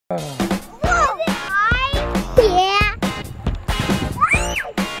Yeah.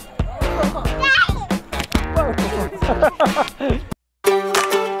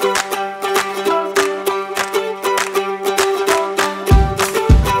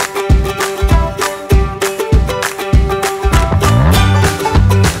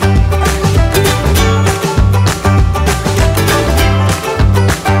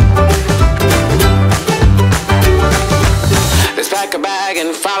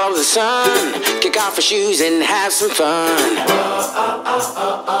 And follow the sun, kick off your shoes and have some fun.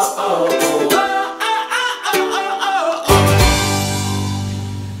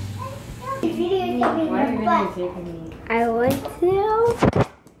 I want to.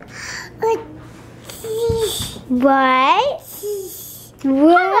 What?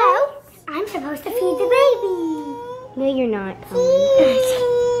 Hello. I'm supposed to feed the baby. No, you're not.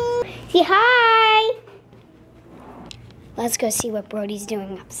 Say hi. Let's go see what Brody's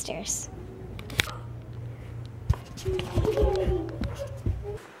doing upstairs.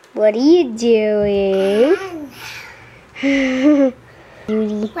 What are you doing? Beauty.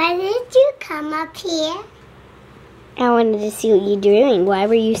 Why did you come up here? I wanted to see what you're doing. Why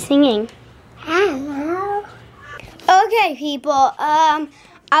were you singing? I don't know. Okay, people. I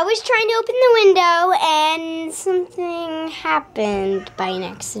was trying to open the window and something happened by an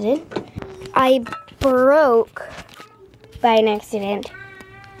accident. I broke by an accident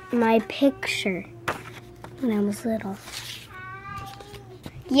my picture when I was little.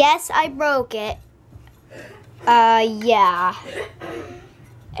 Yes, I broke it. Yeah.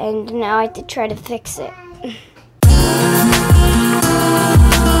 And now I have to try to fix it.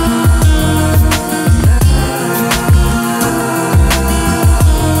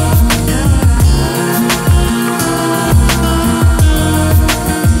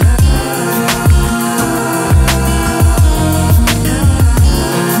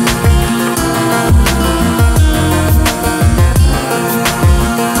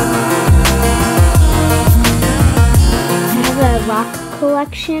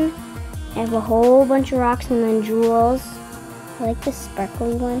 Collection. I have a whole bunch of rocks and then jewels. I like this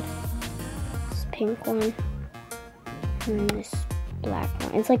sparkly one, this pink one, and then this black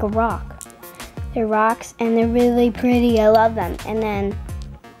one. It's like a rock. They're rocks and they're really pretty. I love them. And then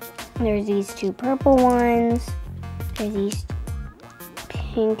there's these two purple ones. There's these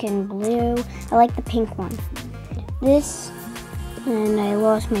pink and blue. I like the pink one. This, and I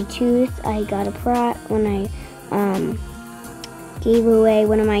lost my tooth. I got a prat when I gave away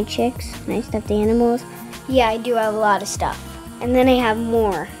one of my chicks, my stuffed animals. Yeah, I do have a lot of stuff. And then I have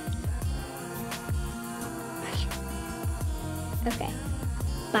more. Okay,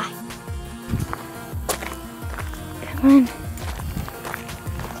 bye. Come on.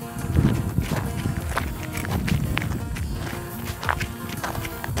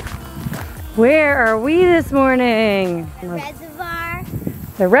 Where are we this morning? The reservoir.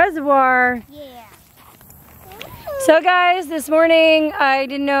 The reservoir. Yeah. So guys, this morning I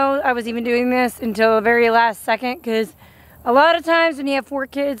didn't know I was even doing this until the very last second, because a lot of times when you have 4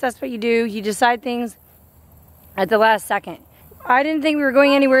 kids, that's what you do. You decide things at the last second. I didn't think we were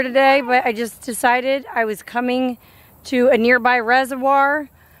going anywhere today, but I just decided I was coming to a nearby reservoir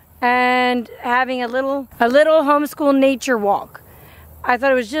and having a little homeschool nature walk. I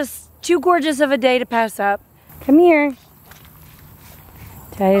thought it was just too gorgeous of a day to pass up. Come here.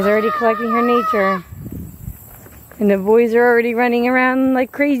 Talya's already collecting her nature. And the boys are already running around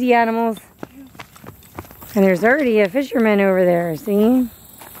like crazy animals. And there's already a fisherman over there, see?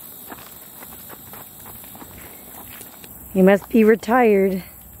 He must be retired.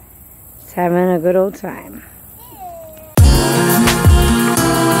 He's having a good old time.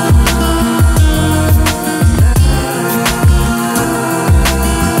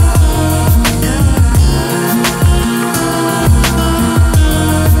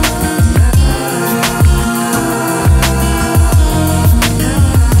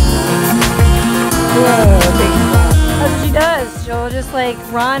 That's what she does. She'll just like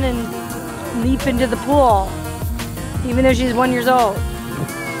run and leap into the pool, even though she's 1 year old.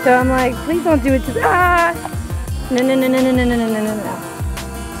 So I'm like, please don't do it to no, no, no, no, no, no, no, no, no, no.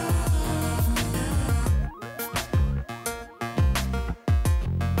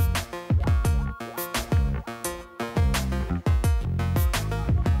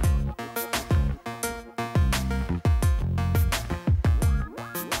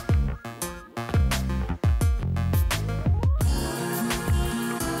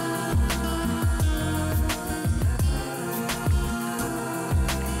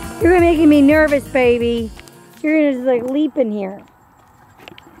 You're making me nervous, baby. You're gonna just like leap in here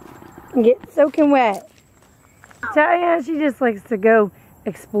and get soaking wet. Talya, she just likes to go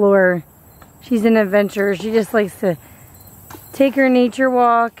explore. She's an adventurer. She just likes to take her nature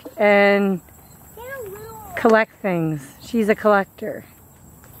walk and collect things. She's a collector.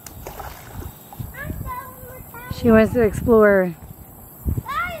 She wants to explore.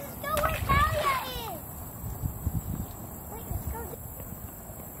 Guys, let's go where Talya is. Wait, let's go.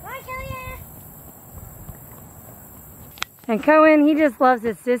 Come on, Talya. And Cohen, he just loves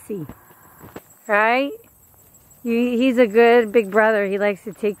his sissy, right? He's a good big brother. He likes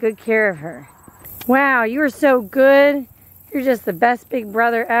to take good care of her. Wow, you are so good. You're just the best big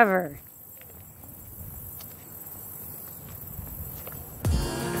brother ever.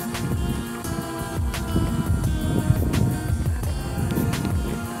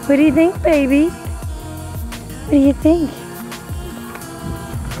 What do you think, baby? What do you think?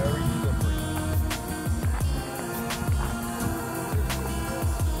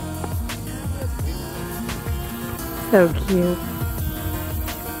 So cute.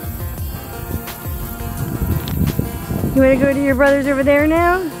 You want to go to your brothers over there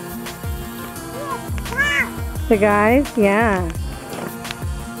now? The guys? Yeah.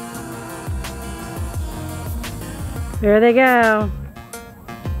 There they go.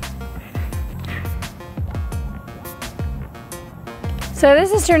 So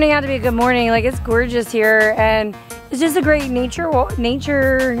this is turning out to be a good morning. Like, it's gorgeous here, and it's just a great nature walk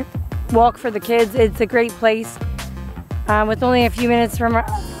for the kids. It's a great place with only a few minutes from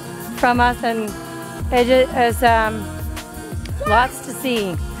us, and it just lots to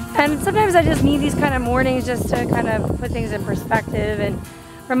see. And sometimes I just need these kind of mornings just to kind of put things in perspective and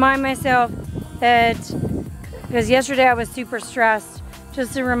remind myself that, because yesterday I was super stressed,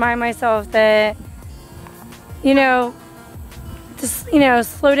 just to remind myself that, you know, just, you know,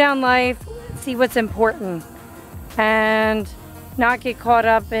 slow down life, see what's important, and not get caught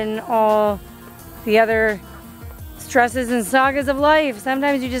up in all the other stresses and sagas of life.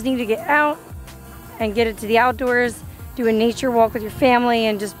 Sometimes you just need to get out and get it to the outdoors, do a nature walk with your family,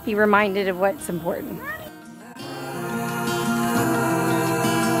 and just be reminded of what's important.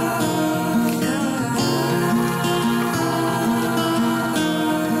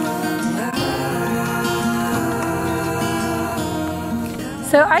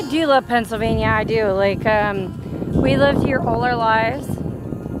 So I do love Pennsylvania, I do. Like, we lived here all our lives,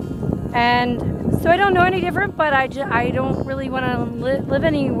 and so I don't know any different, but I don't really want to live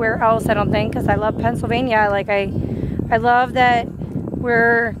anywhere else, I don't think, because I love Pennsylvania. Like, I love that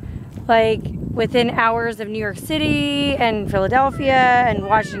we're like within hours of New York City and Philadelphia and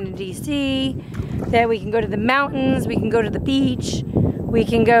Washington, D.C., that we can go to the mountains, we can go to the beach, we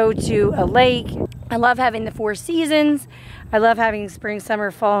can go to a lake. I love having the 4 seasons. I love having spring,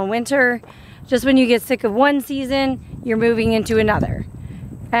 summer, fall, and winter. Just when you get sick of one season, you're moving into another.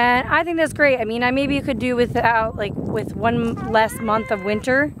 And I think that's great. I mean, I maybe could do without, like, with one less month of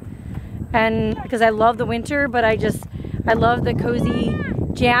winter. And because I love the winter, but I love the cozy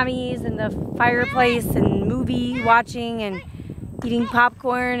jammies and the fireplace and movie watching and eating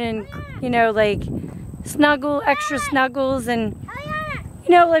popcorn and, you know, like extra snuggles, and, you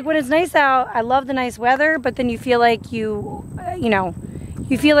know, like when it's nice out, I love the nice weather, but then you feel like you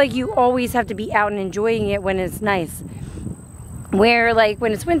feel like you always have to be out and enjoying it when it's nice. Where, like,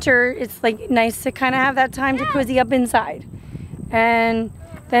 when it's winter, it's like nice to kind of have that time to cozy up inside. And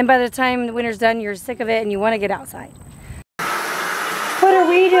then by the time the winter's done, you're sick of it and you want to get outside. What are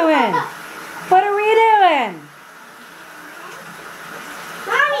we doing? What are we doing?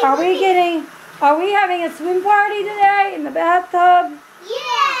 Are we having a swim party today in the bathtub?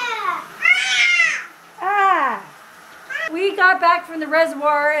 Yeah! Ah! We got back from the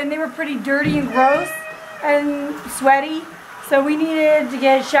reservoir and they were pretty dirty and gross and sweaty, so we needed to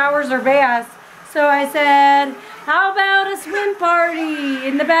get showers or baths. So I said, how about a swim party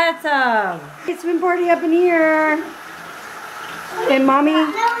in the bathtub? A swim party up in here. In mommy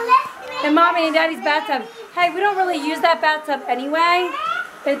and daddy's bathtub. Hey, we don't really use that bathtub anyway.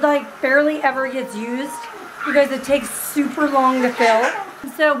 It like barely ever gets used because it takes super long to fill.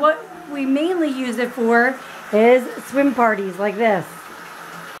 So what we mainly use it for is swim parties like this.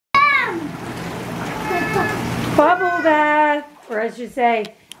 Bubble bath, or I should say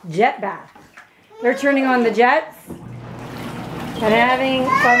jet bath. They're turning on the jets and having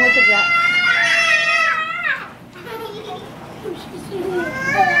fun with the jets.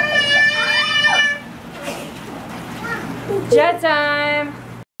 Jet time.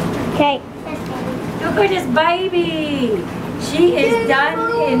 Okay. Look at this baby. She is done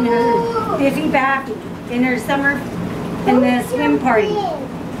in her biffy baffy, in her summer, in the swim party.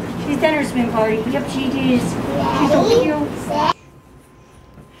 She's done her swim party. Yep, she is. She's so cute.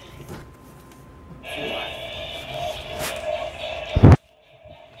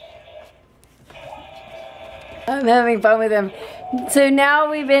 I'm having fun with him. So now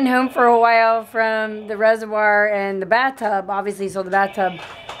we've been home for a while from the reservoir and the bathtub. Obviously, so the bathtub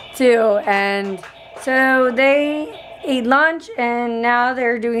too. And so they ate lunch and now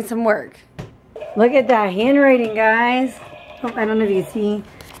they're doing some work. Look at that handwriting, guys. Oh, I don't know if you can see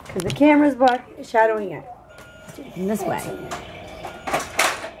because the camera's shadowing it. Let's do it in this way.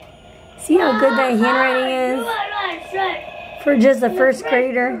 See how good that handwriting is for just a first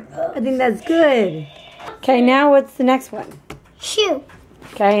grader? I think that's good. Okay, now what's the next one? Shoe.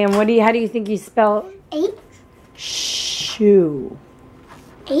 Okay, and how do you think you spell H? Shoe.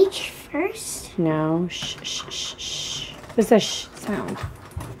 H first? No, sh. What's a sh sound?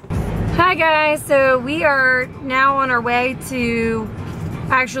 Hi guys, so we are now on our way to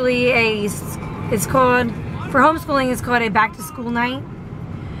actually it's called, for homeschooling, it's called a back to school night.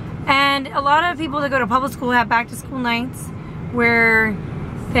 And a lot of people that go to public school have back to school nights where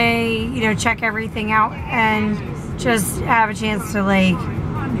they, you know, check everything out and just have a chance to like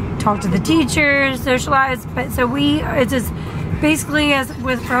talk to the teachers, socialize. But so it's just basically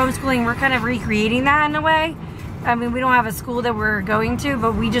for homeschooling, we're kind of recreating that in a way. I mean, we don't have a school that we're going to,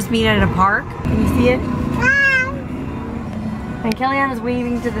 but we just meet at a park. Can you see it? And Kellyanne is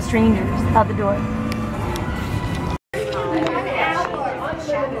waving to the strangers out the door.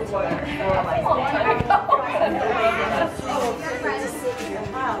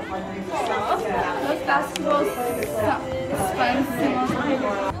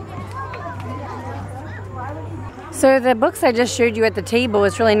 So the books I just showed you at the table,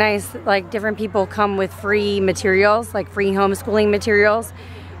 it's really nice. Like different people come with free materials, like free homeschooling materials,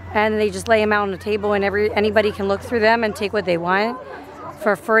 and they just lay them out on the table, and anybody can look through them and take what they want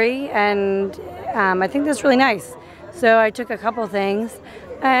for free. And I think that's really nice. So I took a couple things,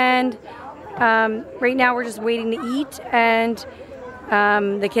 and right now we're just waiting to eat, and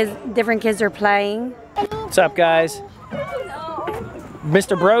different kids are playing. What's up, guys?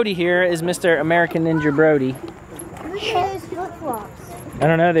 Mr. Brody here is Mr. American Ninja Brody. I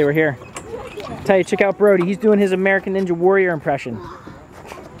don't know, they were here. Talya, check out Brody. He's doing his American Ninja Warrior impression.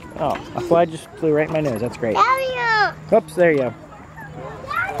 Oh, a fly just flew right in my nose. That's great. Oops, there you go.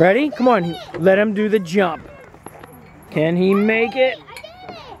 Ready? Come on, let him do the jump. Can he make it?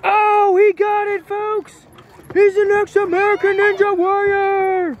 Oh, he got it, folks! He's the next American Ninja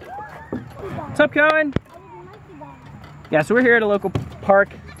Warrior! What's up, Cohen? Yeah, so we're here at a local park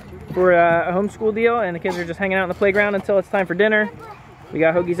for a homeschool deal, and the kids are just hanging out in the playground until it's time for dinner. We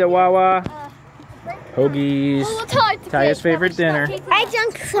got hoagies at Wawa. Hoagies. Talya's favorite dinner. I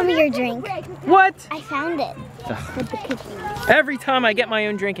drank some of your drink. What? I found it. With the cookies. Every time I get my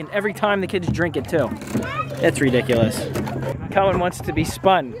own drink, and every time the kids drink it too. It's ridiculous. Cohen wants to be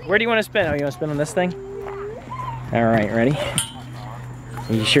spun. Where do you want to spin? Oh, you want to spin on this thing? All right, ready?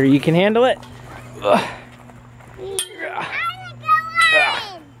 Are you sure you can handle it? Ugh.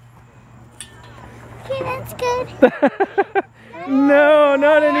 Okay, that's good. No,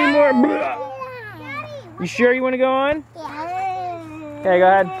 not anymore. You sure you want to go on? Yeah. Okay, go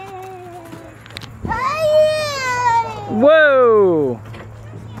ahead. Whoa!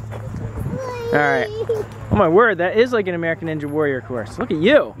 All right. Oh my word, that is like an American Ninja Warrior course. Look at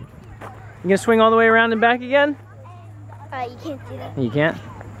you. You gonna swing all the way around and back again? You can't do that. You can't?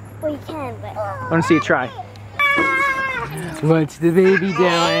 Well, you can, but... I want to see you try. What's the baby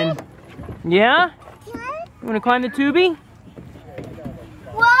doing? Yeah? You want to climb the tubie?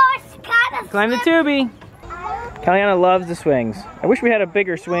 Whoa, she got us. Climb the tubie. Kellyanne loves the swings. I wish we had a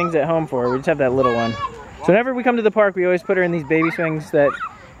bigger swings at home for her. We just have that little one. So whenever we come to the park, we always put her in these baby swings that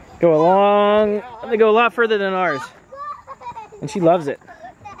go they go a lot further than ours. And she loves it.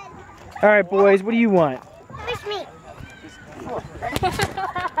 All right, boys, what do you want? Push me.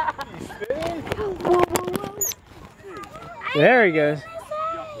 There he goes.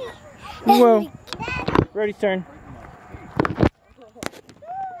 Whoa. Brody's turn.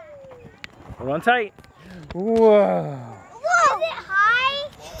 Hold on tight. Whoa. Whoa. Is it high?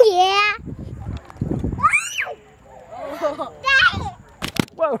 Yeah.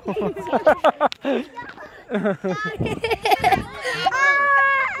 Whoa.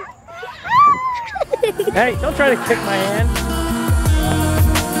 Hey, don't try to kick my hand.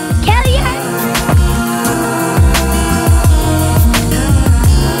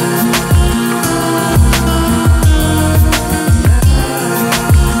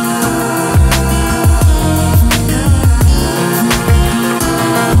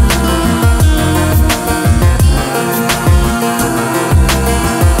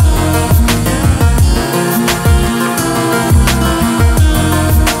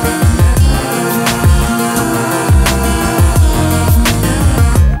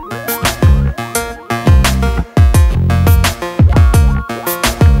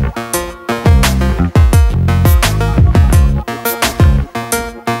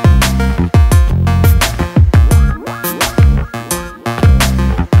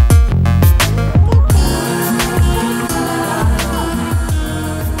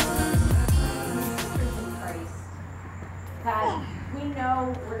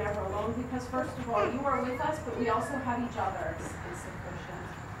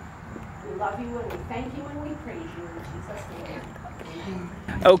 love you and we thank you and we praise you in Jesus' name.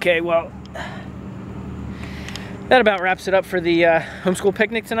 Okay, well, that about wraps it up for the homeschool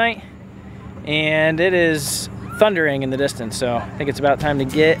picnic tonight. And it is thundering in the distance, so I think it's about time to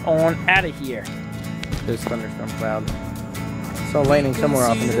get on out of here. There's thunderstorm cloud. Saw lightning somewhere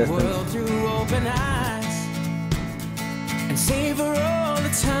off in the distance. And savor all the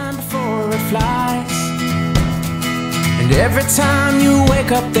time before it flies. And every time you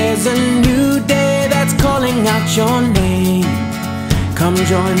wake up, there's a new day that's calling out your name. Come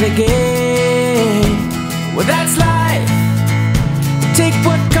join the game. Well, that's life. Take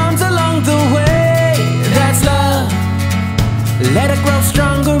what comes along the way. That's love. Let it grow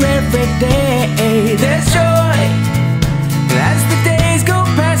stronger every day. There's joy as the days go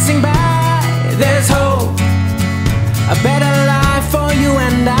passing by. There's hope, a better life for you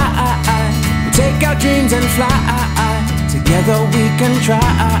and I. We take our dreams and fly. Together we can try.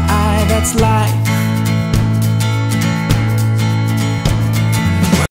 That's life.